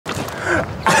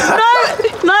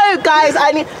Guys,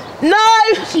 I need... No!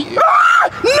 No!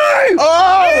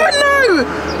 Oh!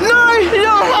 No!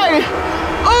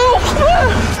 Oh!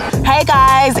 Hey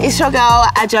guys, it's your girl,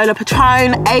 Adeola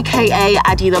Patronne, aka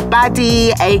Addy the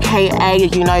Baddie, aka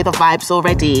you know the vibes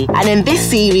already. And in this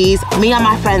series, me and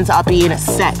my friends are being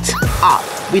set up.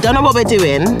 We don't know what we're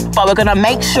doing, but we're gonna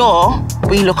make sure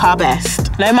we look our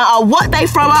best. No matter what they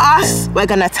throw at us, we're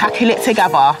gonna tackle it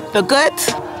together. The good,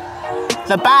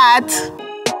 the bad,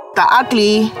 the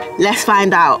ugly. Let's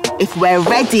find out if we're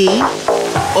ready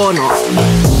or not.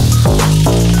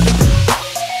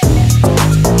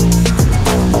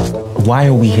 Why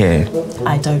are we here?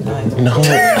 I don't know. No.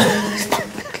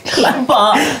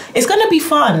 But it's gonna be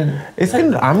fun.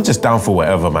 I'm just down for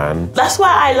whatever, man. That's why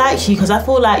I like you, because I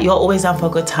feel like you're always down for a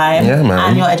good time. Yeah, man.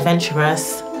 And you're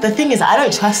adventurous. The thing is, I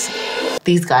don't trust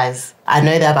these guys. I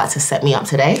know they're about to set me up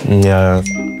today. Yeah.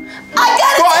 I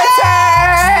got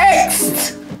a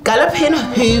text! Galloping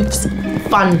hooves,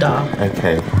 thunder.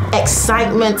 Okay.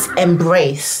 Excitement,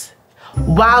 embrace.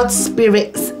 Wild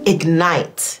spirits,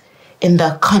 ignite. In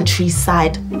the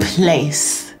countryside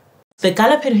place. The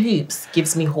galloping hoops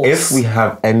gives me horse. If we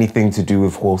have anything to do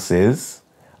with horses,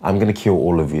 I'm gonna kill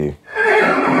all of you.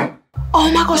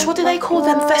 Oh my gosh, what do they call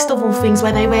them festival things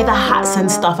where they wear the hats and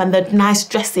stuff and the nice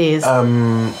dresses?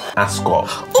 Ascot.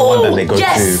 The one that they go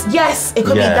yes, to. yes, it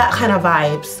could be that kind of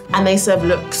vibes. And they serve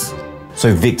looks.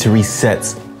 So victory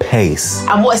sets pace.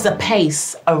 And what is the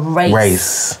pace? A race.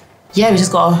 Race. Yeah, we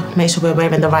just gotta make sure we're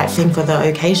wearing the right thing for the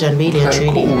occasion, really and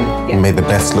truly. Cool. Yeah. May the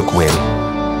best look win.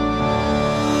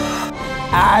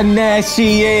 And there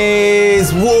she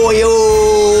is, Woy!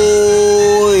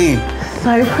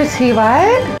 So pretty,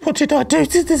 right? What did I do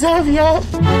to deserve you?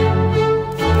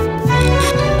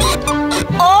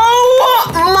 Oh,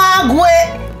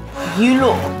 Margaret! You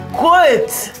look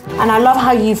good. And I love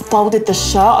how you folded the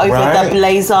shirt over the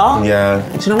blazer. Yeah.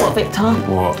 Do you know what, Victor?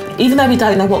 What? Even though we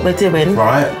don't know what we're doing,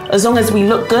 right? As long as we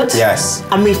look good, yes,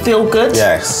 and we feel good,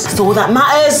 yes, that's all that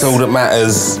matters. That's all that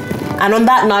matters. And on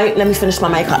that note, let me finish my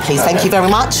makeup, please. Thank you very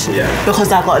much. Yeah.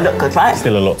 Because I've got to look good, right?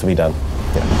 Still a lot to be done.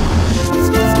 Yeah.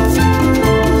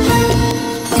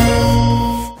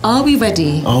 Are we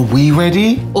ready? Are we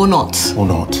ready? Or not? Or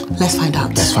not? Let's find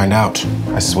out. Let's find out.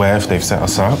 I swear if they've set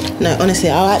us up. No,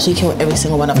 honestly, I'll actually kill every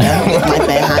single one of them with my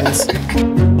bare hands.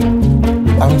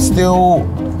 I'm still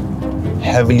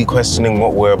heavily questioning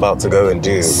what we're about to go and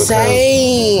do.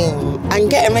 Same. And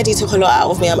getting ready took a lot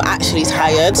out of me. I'm actually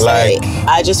tired. Like,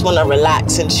 I just want to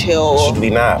relax and chill. Should we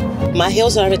nap? My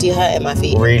heels are already hurting my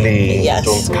feet. Really? Yes. Do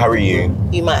you want me to carry you?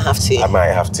 You might have to. I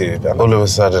might have to. All of a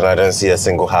sudden, I don't see a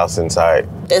single house in sight.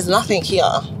 There's nothing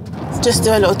here. Just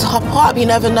do a little top up. You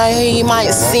never know who you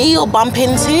might see or bump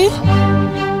into.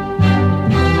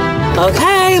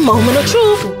 Okay, moment of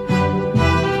truth.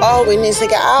 Oh, we need to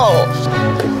get out.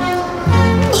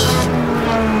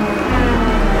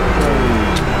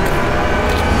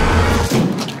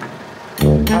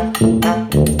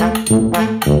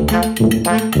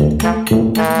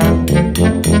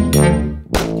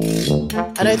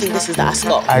 I don't think this is the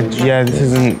Ascot. Yeah, this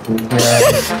isn't.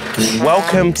 Yeah.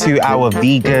 Welcome to our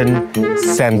vegan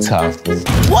center.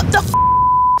 What the f?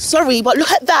 Sorry, but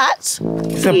look at that.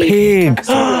 It's a pig.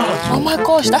 Oh my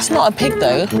gosh, that's not a pig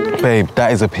though. Babe,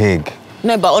 that is a pig.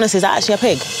 No, but honestly, is that actually a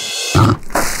pig?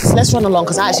 So let's run along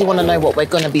because I actually want to know what we're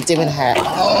going to be doing here.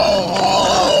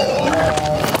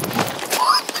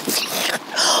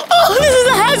 Oh, this is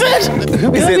a hazard!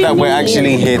 Who is it that we're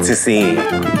actually here to see?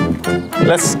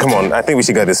 Let's, come on, I think we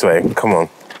should go this way. Come on.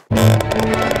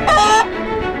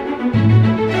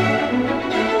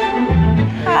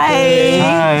 Hi.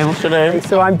 Hi, what's your name?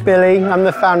 So I'm Billy, I'm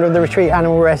the founder of the Retreat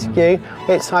Animal Rescue.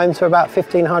 It's home to about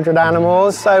 1,500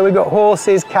 animals. So we've got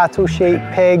horses, cattle, sheep,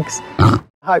 pigs.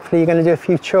 Hopefully you're going to do a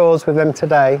few chores with them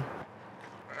today.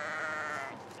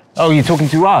 Oh, you're talking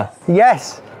to us?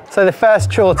 Yes. So the first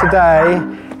chore today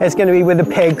is going to be with the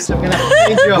pigs. So we're going to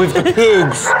change your... With the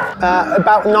pigs?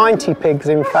 About 90 pigs,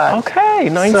 in fact. Okay,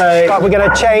 90. So we're going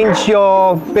to change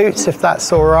your boots, if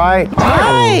that's all right.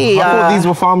 Hi. I thought these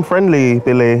were farm friendly,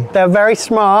 Billy. They're very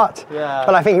smart,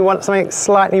 but I think you want something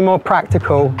slightly more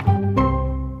practical.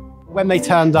 When they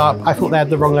turned up, I thought they had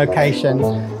the wrong location.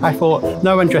 I thought,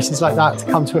 no one dresses like that to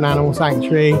come to an animal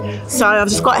sanctuary. So I've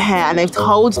just got here and they've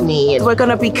told me we're going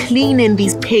to be cleaning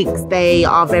these pigs. They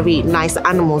are very nice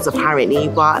animals apparently,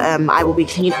 but I will be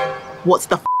cleaning. What's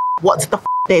the f? What's the f?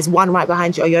 There's one right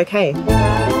behind you. Are you okay?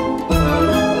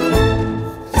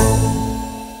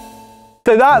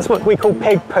 So that's what we call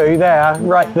pig poo there,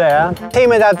 right there.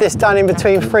 Team had this done in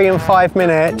between 3 and 5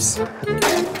 minutes.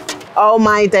 Oh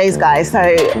my days, guys. So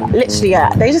literally,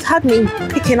 yeah, they just had me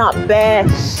picking up bare.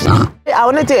 I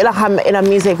want to do it like I'm in a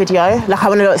music video. Like I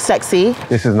want to look sexy.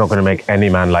 This is not going to make any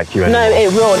man like you anymore. No,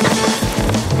 it will.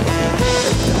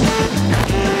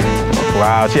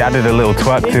 Wow, she added a little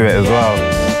twerk to it as well.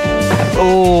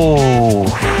 Oh.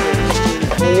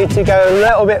 You need to go a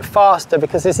little bit faster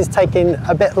because this is taking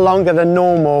a bit longer than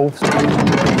normal.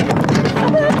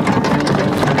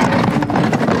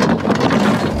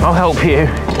 I'll help you.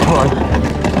 Come on.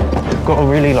 Got to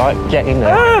really like get in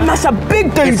there. That's a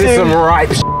big thing. This is some ripe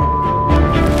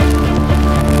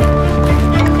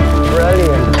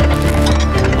Brilliant.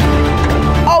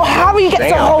 Oh, Harry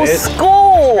gets a whole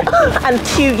school and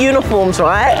cute uniforms,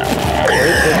 right?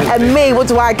 And me, what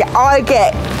do I get? I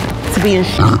get to be in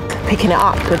picking it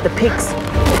up with the pigs.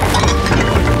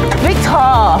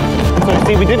 Victor! So,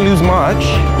 see, we didn't lose much.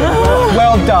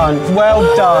 Well done, well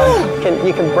done.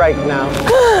 You can break now.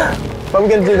 But we're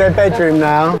going to do their bedroom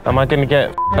now. Am I going to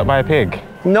get up by a pig?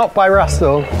 Not by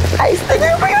Russell.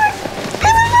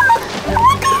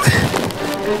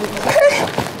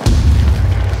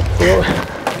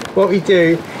 What we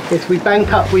do is we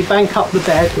bank up the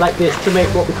bed like this to make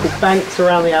what we call banks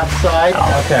around the outside.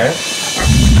 Oh, okay.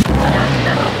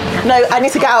 No, I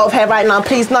need to get out of here right now.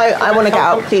 Please, no, I want to get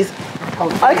out, please.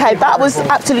 Okay, that was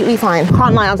absolutely fine.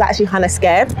 Can't lie, I was actually kind of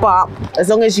scared, but as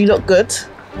long as you look good,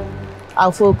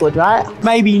 I'll feel good, right?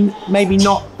 Maybe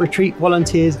not retreat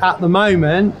volunteers at the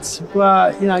moment,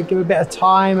 but you know, give a bit of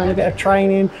time and a bit of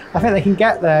training. I think they can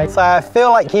get there. So I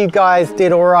feel like you guys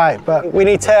did all right, but we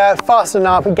need to fasten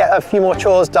up and get a few more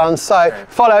chores done. So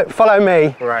follow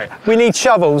me. Right. We need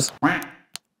shovels.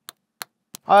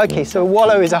 Okay, so a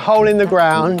wallow is a hole in the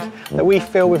ground that we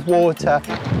fill with water.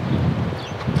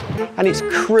 And it's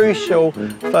crucial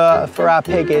for our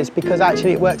piggies because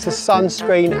actually it works as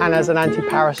sunscreen and as an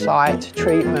anti-parasite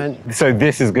treatment. So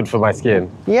this is good for my skin?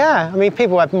 Yeah, I mean,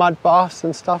 people have mud baths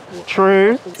and stuff.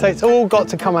 True. So it's all got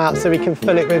to come out so we can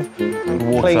fill it with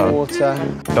clean water.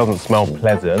 It doesn't smell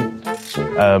pleasant,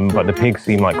 but the pigs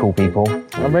seem like cool people.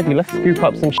 I'm ready, let's scoop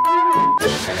up some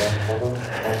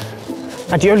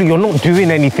Adeola, you're not doing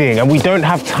anything and we don't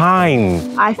have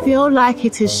time. I feel like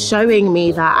it is showing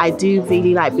me that I do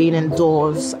really like being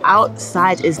indoors.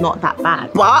 Outside is not that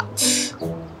bad, but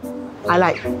I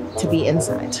like to be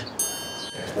inside.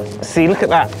 See, look at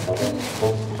that.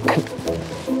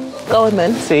 Go on,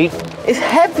 man. See? It's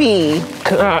heavy.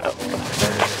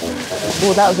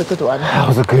 Oh, that was a good one. That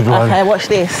was a good one. Okay, watch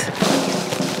this.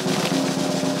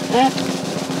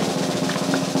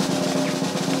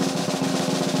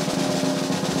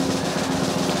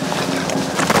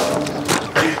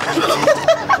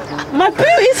 My boot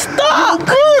is stuck!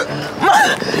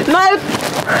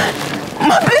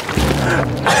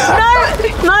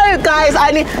 No, guys,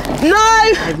 no!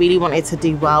 I really wanted to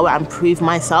do well and prove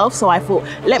myself, so I thought,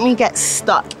 let me get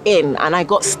stuck in. And I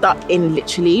got stuck in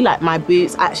literally, like my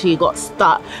boots actually got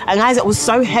stuck. And guys, it was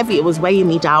so heavy, it was weighing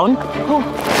me down. Oh.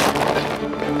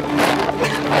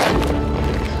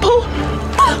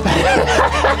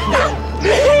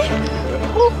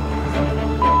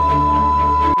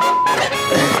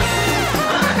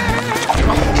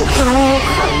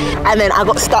 And then I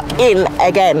got stuck in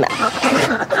again.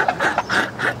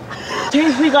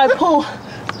 Here we go, pull.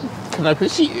 Can I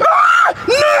push you? Ah!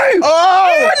 No!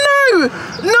 Oh!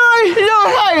 No!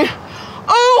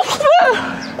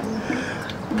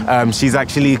 Oh! She's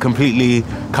actually completely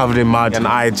covered in mud and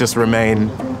I just remain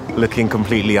looking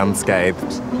completely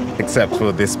unscathed, except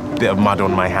for this bit of mud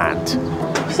on my hand.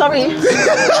 Sorry.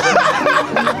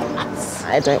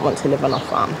 I don't want to live on a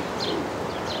farm.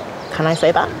 Can I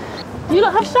say that? You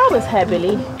don't have showers here,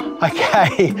 Billy.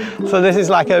 Okay, so this is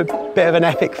like a bit of an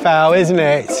epic fail, isn't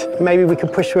it? Maybe we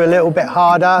could push you a little bit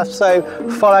harder, so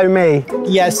follow me.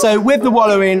 Yeah, so with the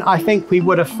wallowing, I think we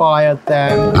would have fired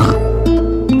them.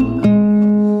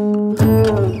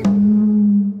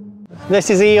 This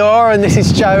is Eeyore and this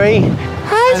is Joey.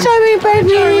 Hi, Joey,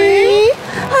 baby.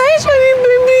 Hi, Joey,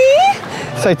 baby.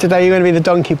 So today you're going to be the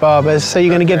donkey barbers, so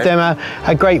you're going to give them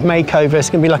a great makeover.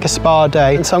 It's going to be like a spa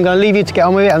day. And so I'm going to leave you to get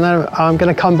on with it, and then I'm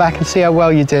going to come back and see how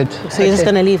well you did. So you're just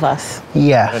going to leave us?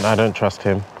 Yeah. I don't trust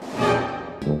him.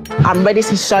 I'm ready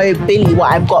to show Billy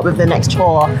what I've got with the next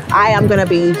chore. I am going to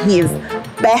be his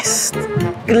best,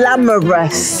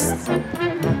 glamorous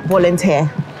volunteer.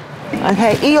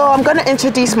 Okay, Eeyore, I'm going to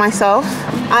introduce myself.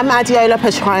 I'm Adeola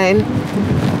Patronne.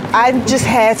 I'm just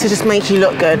here to just make you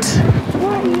look good.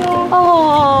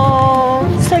 Oh,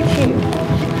 so cute.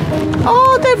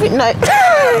 Oh, David, no.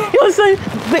 You're so,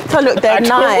 Victor, look, they're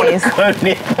nice. Go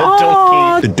near the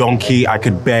donkey. The donkey, I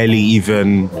could barely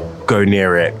even go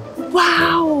near it.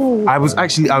 Wow. Wow. I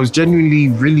was genuinely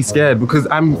really scared because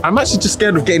I'm actually just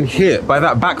scared of getting hit by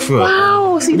that back foot.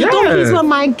 Wow, see, the donkeys were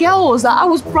my girls. Like, I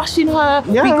was brushing her,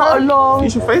 we got along. You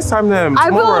should FaceTime them I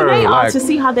tomorrow. will later to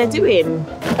see how they're doing.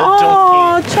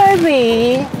 Oh,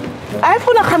 Cherry. I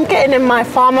feel like I'm getting in my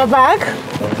farmer bag.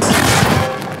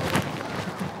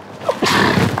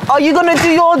 Are you gonna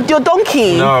do your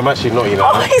donkey? No, I'm actually not, you know.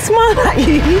 Oh, he's mad at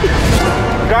you.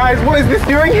 Guys, what is this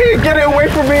doing here? Get it away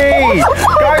from me!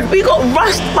 Guys, we got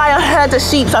rushed by a herd of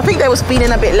sheep. So I think they was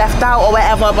feeling a bit left out or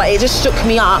whatever, but it just shook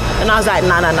me up. And I was like,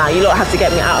 nah, you lot have to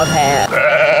get me out of here.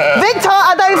 Victor,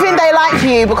 I don't think they like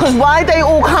you because why are they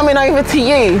all coming over to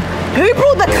you? Who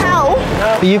brought the cow?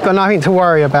 But you've got nothing to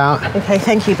worry about. Okay,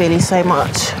 thank you, Billy, so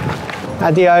much.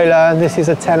 Adeola, this is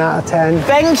a 10 out of 10.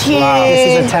 Thank you. Wow,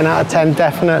 this is a 10 out of 10,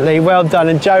 definitely. Well done,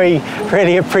 and Joey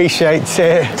really appreciates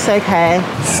it. It's okay.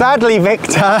 Sadly,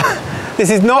 Victor, this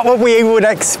is not what we would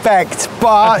expect,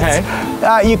 but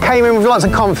you came in with lots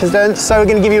of confidence, so we're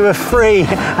going to give you a 3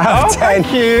 out of 10.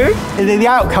 Thank you. The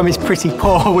outcome is pretty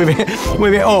poor with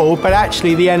it all, but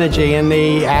actually the energy and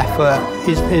the effort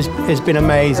has been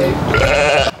amazing.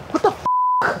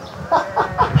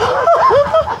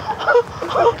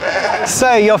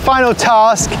 So your final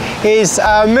task is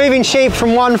moving sheep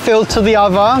from one field to the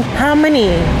other. How many?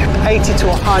 80 to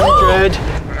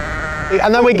 100.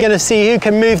 And then we're going to see who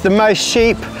can move the most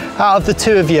sheep out of the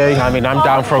two of you. I mean, I'm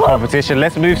down for a competition.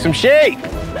 Let's move some sheep.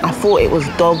 I thought it was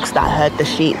dogs that herd the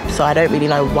sheep, so I don't really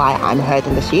know why I'm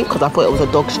herding the sheep because I thought it was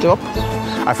a dog's job.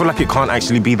 I feel like it can't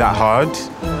actually be that hard,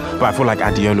 but I feel like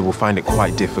Adeola will find it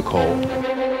quite difficult.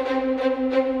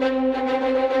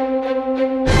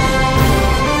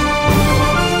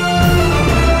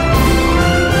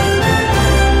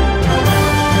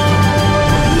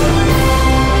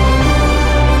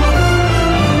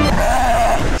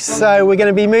 So we're going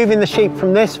to be moving the sheep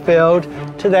from this field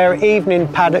to their evening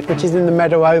paddock, which is in the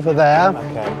meadow over there.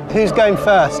 Okay. Who's going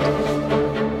first?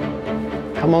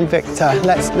 Come on, Victor.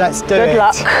 Let's do it. Good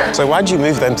luck. So why'd you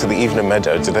move them to the evening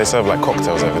meadow? Do they serve like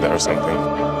cocktails over there or something?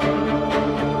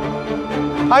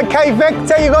 Okay,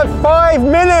 Victor, you got 5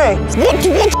 minutes.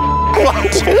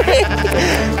 What?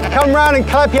 Come round and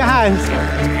clap your hands.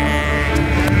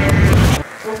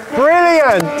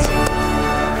 Brilliant.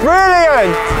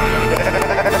 Brilliant.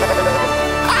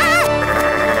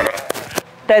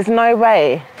 There's no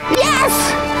way. Yes!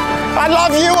 I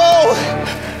love you all!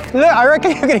 Look, I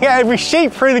reckon you're going to get every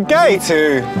sheep through the gate. Me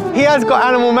too. He has got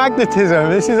animal magnetism.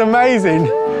 This is amazing.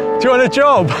 Do you want a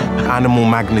job? Animal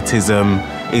magnetism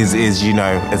is you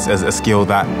know, a skill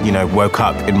that, you know, woke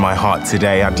up in my heart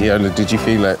today. Adeola, did you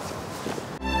feel it?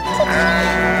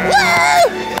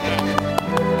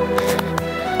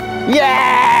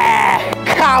 Yeah!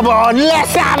 Come on,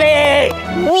 let's have it!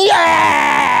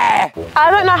 Yeah! I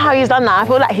don't know how he's done that. I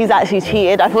feel like he's actually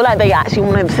cheated. I feel like they actually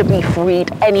want him to be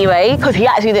freed anyway, because he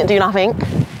actually didn't do nothing.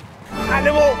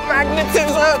 Animal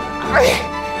magnetism!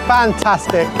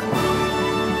 Fantastic.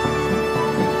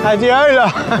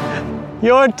 Adeola,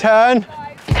 your turn.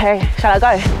 Okay, shall I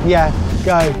go? Yeah,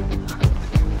 go.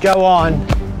 Go on.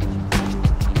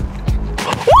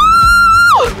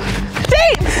 Woo!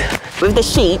 Sheep! With the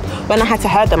sheep, when I had to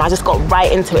herd them, I just got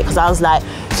right into it because I was like,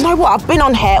 do you know what? I've been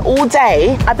on here all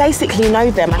day. I basically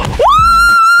know them.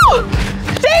 Woo!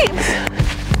 Sheep!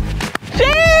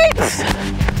 Sheep!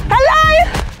 Hello!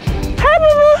 Hey,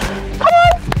 boo-boo. Come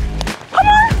on! Come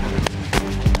on!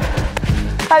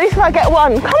 At least if I get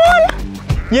one. Come on!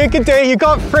 You can do it. You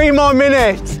got 3 more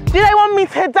minutes. Do they want me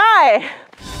to die?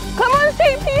 Come on,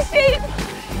 sheepy sheep.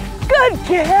 Good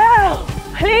girl.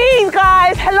 Please,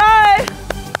 guys. Hello.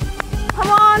 Come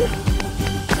on.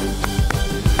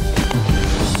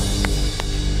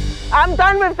 I'm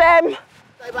done with them.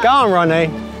 Go on, Ronnie.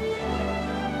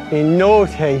 You're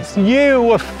naughty. You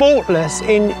were faultless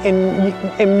in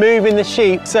moving the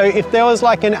sheep. So if there was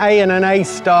like an A and an A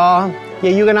star,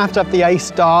 yeah, you're gonna have to have the A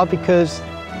star because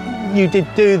you did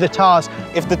do the task.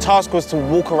 If the task was to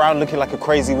walk around looking like a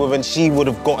crazy woman, she would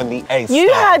have gotten the A star.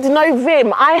 You had no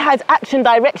vim. I had action,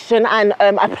 direction, and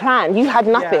a plan. You had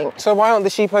nothing. Yeah. So why aren't the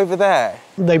sheep over there?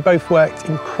 They both worked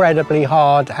incredibly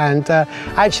hard and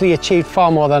actually achieved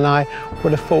far more than I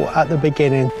would have thought at the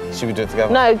beginning. Should we do it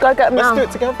together? No, go get them now.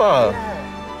 Let's do it together.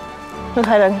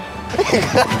 Okay then.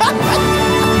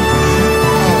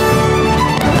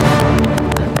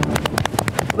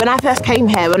 When I first came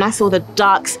here, when I saw the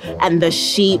ducks and the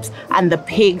sheep and the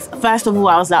pigs, first of all,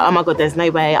 I was like, oh my God, there's no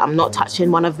way. I'm not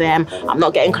touching one of them. I'm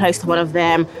not getting close to one of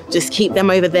them. Just keep them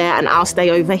over there and I'll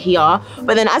stay over here.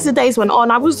 But then as the days went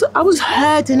on, I was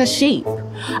herding a sheep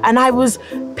and I was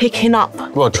picking up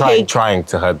trying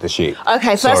to herd the sheep.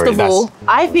 Okay, first of all,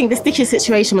 I think the sticky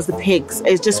situation was the pigs.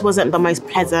 It just wasn't the most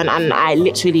pleasant and I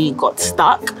literally got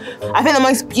stuck. I think the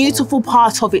most beautiful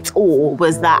part of it all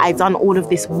was that I done all of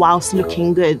this whilst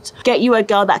looking good. Get you a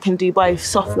girl that can do both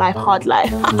soft life, hard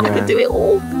life. I can do it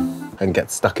all. And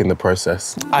get stuck in the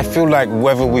process. I feel like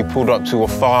whether we pulled up to a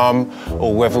farm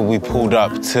or whether we pulled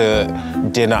up to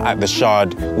dinner at the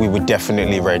Shard, we were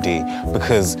definitely ready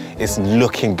because it's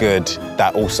looking good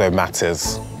that also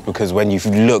matters. Because when you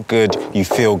look good, you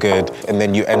feel good, and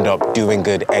then you end up doing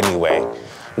good anyway,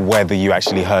 whether you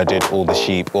actually herded all the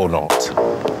sheep or not.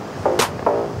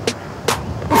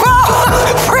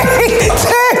 3,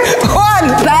 2, 1.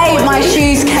 Babe, my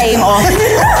shoes came off.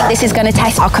 This is going to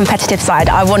test our competitive side.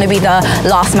 I want to be the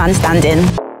last man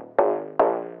standing.